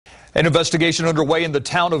An investigation underway in the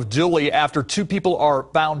town of Dilley after two people are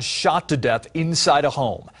found shot to death inside a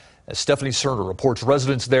home. As Stephanie Cerner reports,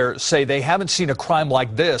 residents there say they haven't seen a crime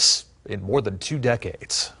like this in more than 2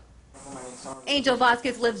 decades. Angel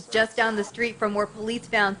Vasquez lives just down the street from where police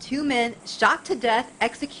found two men shot to death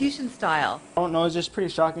execution style. I don't know, it's just pretty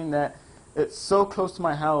shocking that it's so close to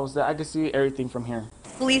my house that I can see everything from here.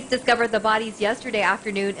 Police discovered the bodies yesterday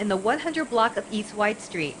afternoon in the 100 block of East White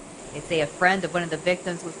Street. They say a friend of one of the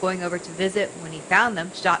victims was going over to visit when he found them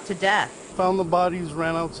shot to death. Found the bodies,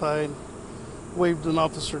 ran outside, waved an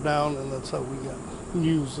officer down, and that's how we got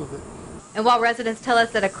news of it. And while residents tell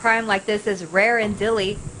us that a crime like this is rare in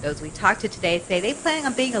Dilley, those we talked to today say they plan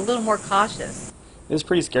on being a little more cautious. It's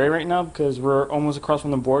pretty scary right now because we're almost across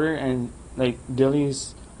from the border, and like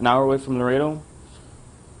Dilley's an hour away from Laredo.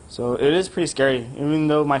 So it is pretty scary. Even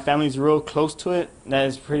though my family's real close to it, that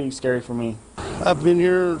is pretty scary for me. I've been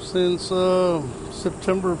here since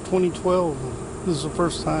September of 2012. This is the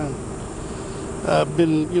first time. I've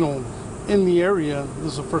been, in the area.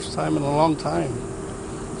 This is the first time in a long time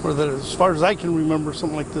where that, as far as I can remember,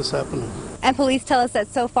 something like this happening. And police tell us that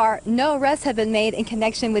so far no arrests have been made in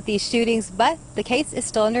connection with these shootings, but the case is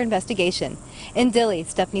still under investigation. In Dilley,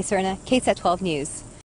 Stephanie Cerna, KSAT 12 News.